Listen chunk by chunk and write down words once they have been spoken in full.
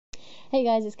Hey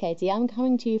guys, it's Katie. I'm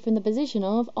coming to you from the position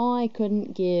of I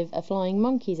couldn't give a flying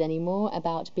monkeys anymore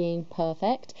about being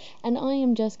perfect, and I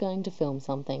am just going to film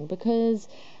something because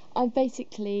I've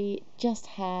basically just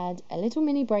had a little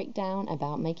mini breakdown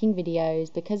about making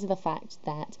videos because of the fact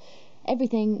that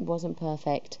everything wasn't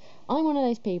perfect. I'm one of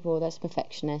those people that's a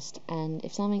perfectionist, and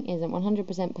if something isn't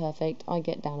 100% perfect, I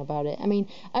get down about it. I mean,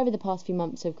 over the past few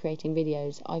months of creating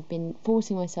videos, I've been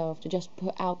forcing myself to just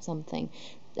put out something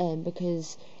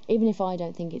because even if I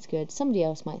don't think it's good, somebody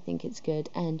else might think it's good,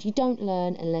 and you don't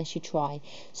learn unless you try.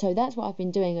 So that's what I've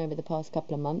been doing over the past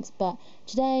couple of months, but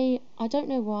today, I don't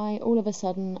know why, all of a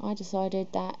sudden I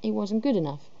decided that it wasn't good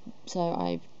enough. So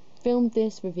I've filmed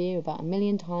this review about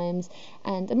 1,000,000 times,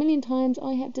 and 1,000,000 times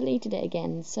I have deleted it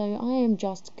again. So I am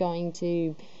just going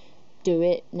to do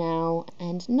it now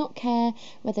and not care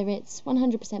whether it's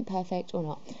 100% perfect or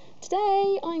not.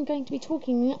 Today I'm going to be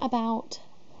talking about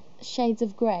Shades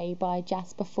of Grey by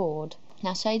Jasper Fforde.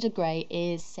 Now, Shades of Grey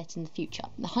is set in the future,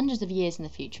 hundreds of years in the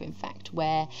future, in fact,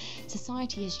 where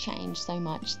society has changed so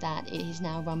much that it is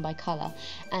now run by colour,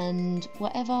 and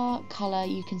whatever colour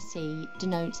you can see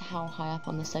denotes how high up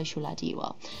on the social ladder you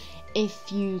are.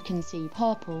 If you can see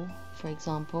purple, for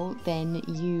example, then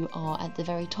you are at the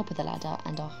very top of the ladder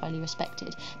and are highly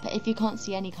respected. But if you can't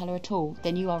see any colour at all,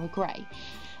 then you are a grey,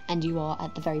 and you are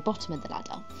at the very bottom of the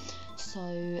ladder.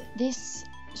 So this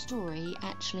story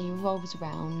actually revolves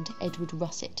around Edward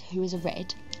Russet, who is a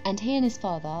red, and he and his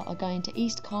father are going to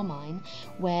East Carmine,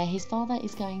 where his father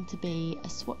is going to be a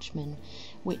swatchman,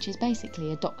 which is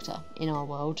basically a doctor in our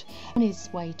world. On his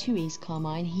way to East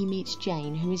Carmine, he meets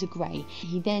Jane, who is a grey.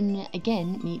 He then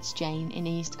again meets Jane in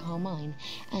East Carmine,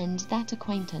 and that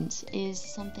acquaintance is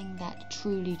something that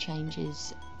truly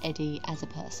changes Eddie as a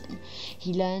person.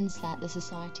 He learns that the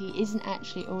society isn't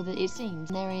actually all that it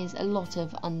seems. There is a lot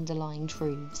of underlying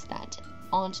truths that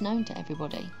aren't known to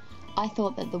everybody. I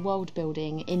thought that the world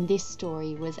building in this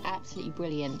story was absolutely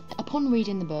brilliant. Upon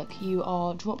reading the book, you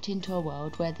are dropped into a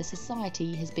world where the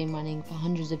society has been running for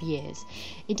hundreds of years.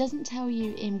 It doesn't tell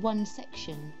you in one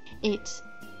section. It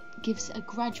gives a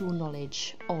gradual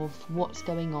knowledge of what's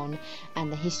going on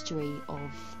and the history of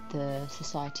the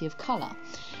society of colour,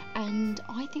 and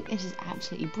I think this is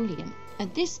absolutely brilliant.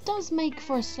 And this does make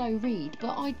for a slow read,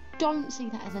 but I don't see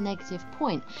that as a negative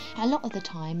point. A lot of the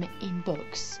time in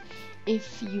books,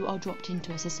 if you are dropped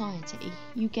into a society,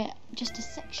 you get just a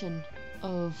section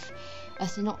of a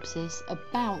synopsis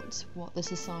about what the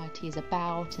society is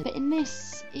about, but in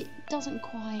this it doesn't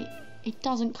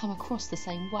come across the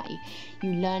same way.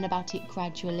 You learn about it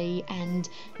gradually, and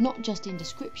not just in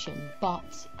description,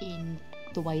 but in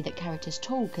the way that characters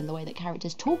talk, and the way that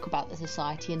characters talk about the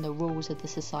society and the rules of the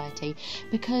society,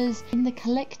 because in the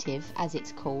collective, as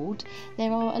it's called,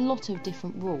 there are a lot of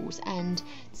different rules, and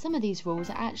some of these rules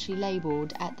are actually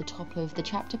labelled at the top of the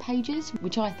chapter pages,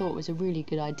 which I thought was a really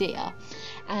good idea.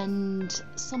 And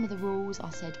some of the rules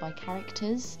are said by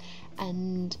characters,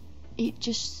 and it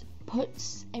just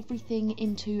puts everything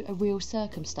into a real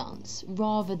circumstance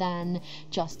rather than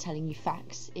just telling you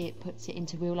facts. It puts it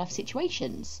into real life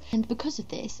situations, and because of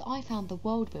this I found the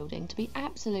world building to be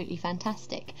absolutely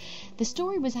fantastic. The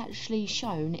story was actually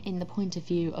shown in the point of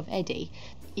view of Eddie.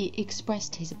 It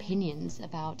expressed his opinions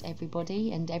about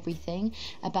everybody and everything,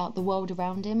 about the world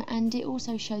around him, and it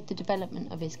also showed the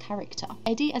development of his character.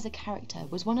 Eddie as a character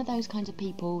was one of those kinds of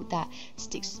people that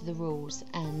sticks to the rules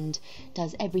and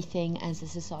does everything as the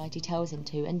society tells him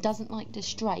to, and doesn't like to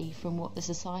stray from what the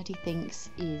society thinks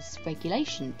is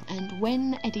regulation. And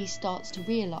when Eddie starts to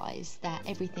realise that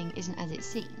everything isn't as it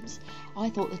seems, I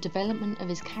thought the development of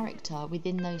his character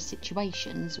within those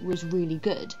situations was really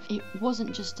good. It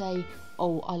wasn't just a,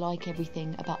 oh, I like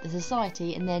everything about the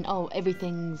society, and then, oh,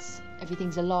 everything's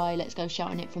a lie, let's go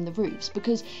shouting it from the roofs,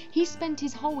 because he spent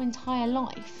his whole entire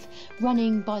life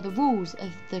running by the rules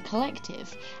of the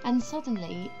collective, and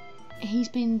suddenly he's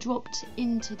been dropped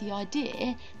into the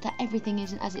idea that everything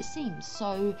isn't as it seems.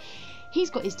 So he's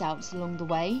got his doubts along the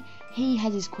way, he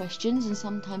has his questions, and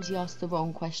sometimes he asks the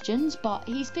wrong questions, but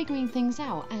he's figuring things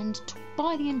out, and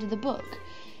by the end of the book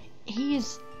he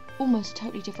is almost a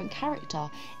totally different character,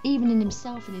 even in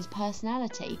himself and his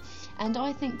personality. And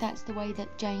I think that's the way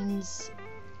that Jane's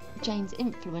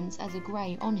influence as a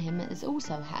grey on him has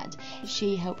also had.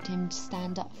 She helped him to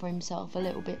stand up for himself a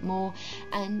little bit more,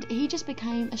 and he just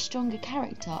became a stronger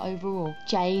character overall.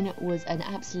 Jane was an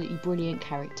absolutely brilliant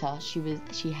character.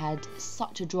 She had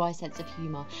such a dry sense of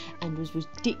humour and was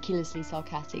ridiculously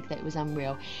sarcastic that it was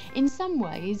unreal. In some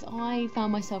ways I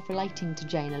found myself relating to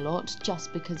Jane a lot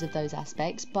just because of those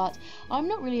aspects, but I'm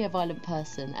not really a violent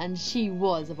person, and she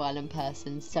was a violent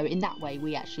person, so in that way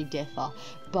we actually differ.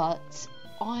 But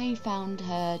I found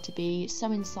her to be so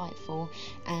insightful,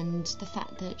 and the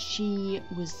fact that she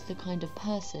was the kind of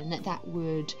person that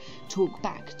would talk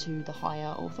back to the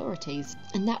higher authorities,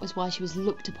 and that was why she was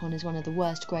looked upon as one of the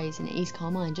worst greys in East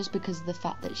Carmine, just because of the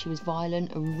fact that she was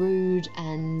violent and rude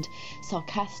and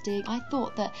sarcastic. I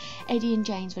thought that Eddie and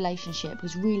Jane's relationship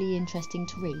was really interesting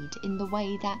to read, in the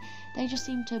way that they just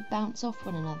seemed to bounce off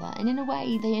one another, and in a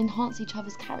way they enhanced each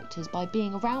other's characters by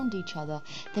being around each other.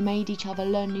 They made each other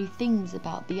learn new things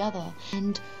about the other,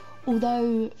 and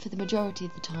although for the majority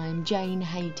of the time Jane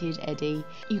hated Eddie,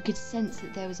 you could sense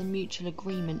that there was a mutual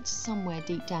agreement somewhere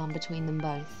deep down between them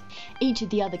both. Each of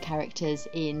the other characters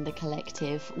in the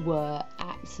collective were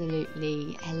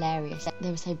absolutely hilarious.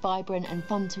 They were so vibrant and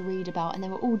fun to read about, and they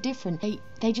were all different.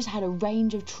 They just had a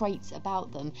range of traits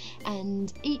about them,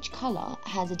 and each colour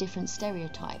has a different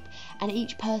stereotype, and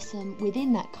each person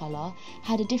within that colour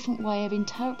had a different way of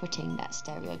interpreting that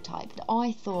stereotype.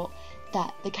 I thought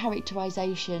that the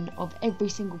characterisation of every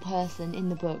single person in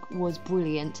the book was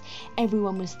brilliant.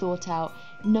 Everyone was thought out,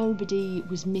 nobody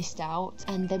was missed out,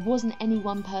 and there wasn't any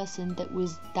one person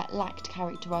that lacked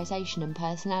characterisation and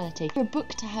personality. For a book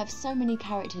to have so many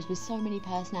characters with so many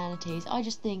personalities, I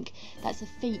just think that's a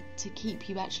feat to keep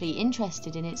you actually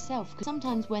interested in itself, because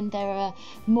sometimes when there are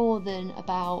more than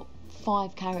about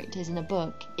 5 characters in a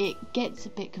book, it gets a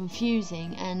bit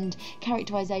confusing, and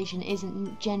characterisation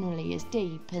isn't generally as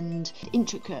deep and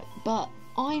intricate. But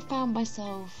I found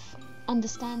myself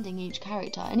understanding each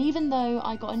character, and even though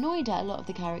I got annoyed at a lot of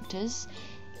the characters,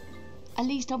 at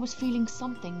least I was feeling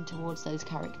something towards those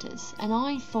characters, and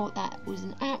I thought that was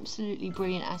an absolutely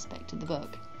brilliant aspect of the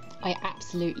book. I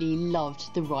absolutely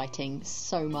loved the writing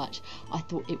so much. I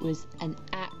thought it was an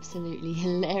absolutely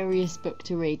hilarious book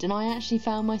to read, and I actually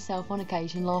found myself on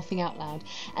occasion laughing out loud.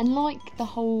 And like the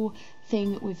whole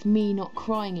thing with me not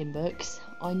crying in books,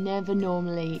 I never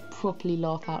normally properly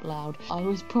laugh out loud. I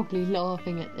was properly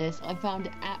laughing at this. I found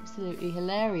it absolutely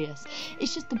hilarious.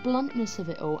 It's just the bluntness of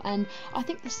it all, and I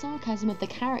think the sarcasm of the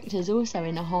characters also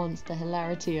enhanced the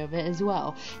hilarity of it as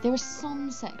well. There were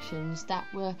some sections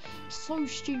that were so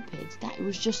stupid that it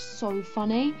was just so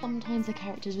funny. Sometimes the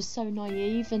characters were so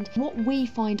naive, and what we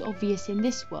find obvious in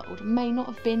this world may not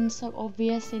have been so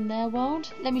obvious in their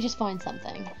world. Let me just find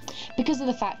something. Because of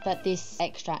the fact that this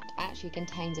extract actually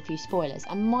contains a few spoilers,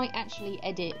 I might actually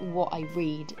edit what I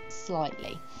read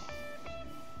slightly.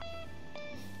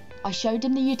 I showed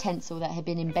him the utensil that had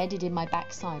been embedded in my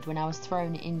backside when I was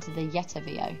thrown into the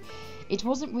Yetavio. It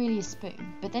wasn't really a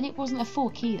spoon, but then it wasn't a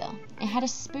fork either. It had a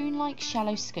spoon-like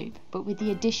shallow scoop, but with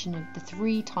the addition of the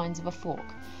 3 tines of a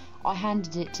fork. I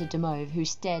handed it to Demauve, who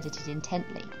stared at it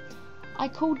intently. I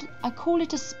call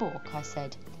it a spork, I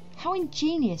said. How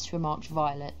ingenious, remarked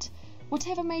Violet.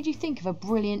 Whatever made you think of a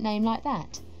brilliant name like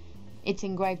that? It's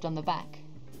engraved on the back.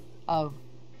 Oh.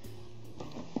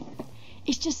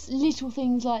 It's just little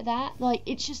things like that. Like,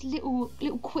 it's just little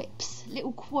quips,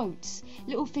 little quotes,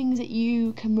 little things that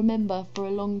you can remember for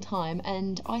a long time,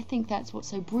 and I think that's what's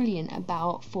so brilliant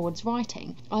about Fforde's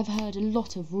writing. I've heard a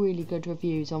lot of really good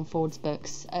reviews on Fforde's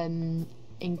books,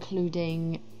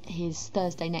 including his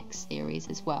Thursday Next series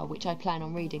as well, which I plan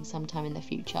on reading sometime in the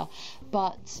future.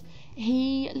 But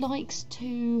he likes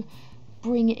to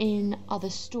bring in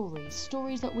other stories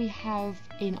that we have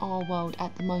in our world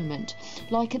at the moment.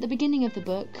 Like at the beginning of the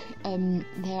book,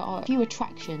 there are a few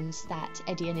attractions that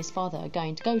Eddie and his father are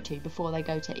going to go to before they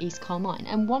go to East Carmine,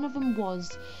 and one of them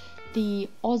was the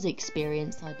Oz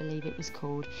experience, I believe it was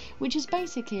called, which is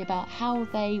basically about how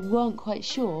they weren't quite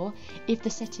sure if the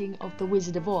setting of the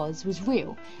Wizard of Oz was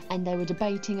real, and they were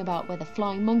debating about whether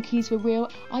flying monkeys were real.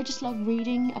 I just love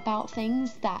reading about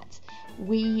things that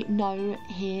we know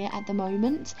here at the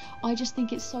moment. I just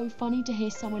think it's so funny to hear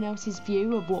someone else's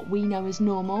view of what we know as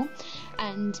normal,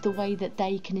 and the way that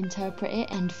they can interpret it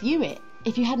and view it.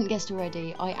 If you hadn't guessed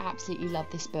already, I absolutely love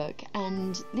this book,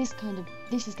 and this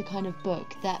is the kind of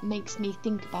book that makes me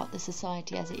think about the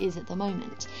society as it is at the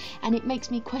moment, and it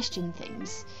makes me question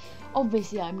things.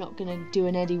 Obviously, I'm not going to do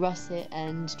an Eddie Russet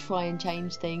and try and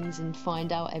change things and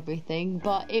find out everything,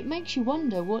 but it makes you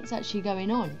wonder what's actually going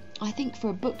on. I think for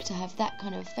a book to have that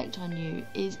kind of effect on you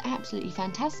is absolutely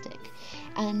fantastic,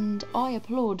 and I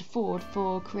applaud Fforde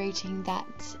for creating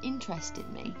that interest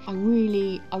in me. I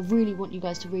really want you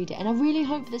guys to read it, and I really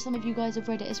hope that some of you guys have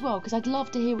read it as well, because I'd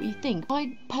love to hear what you think.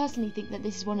 I personally think that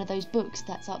this is one of those books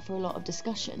that's up for a lot of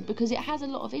discussion, because it has a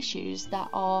lot of issues that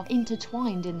are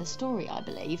intertwined in the story, I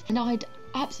believe, and I'd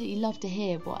absolutely love to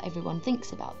hear what everyone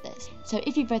thinks about this. So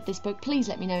if you've read this book, please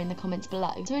let me know in the comments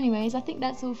below. So anyways, I think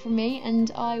that's all from me,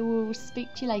 and I will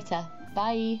speak to you later.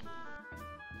 Bye!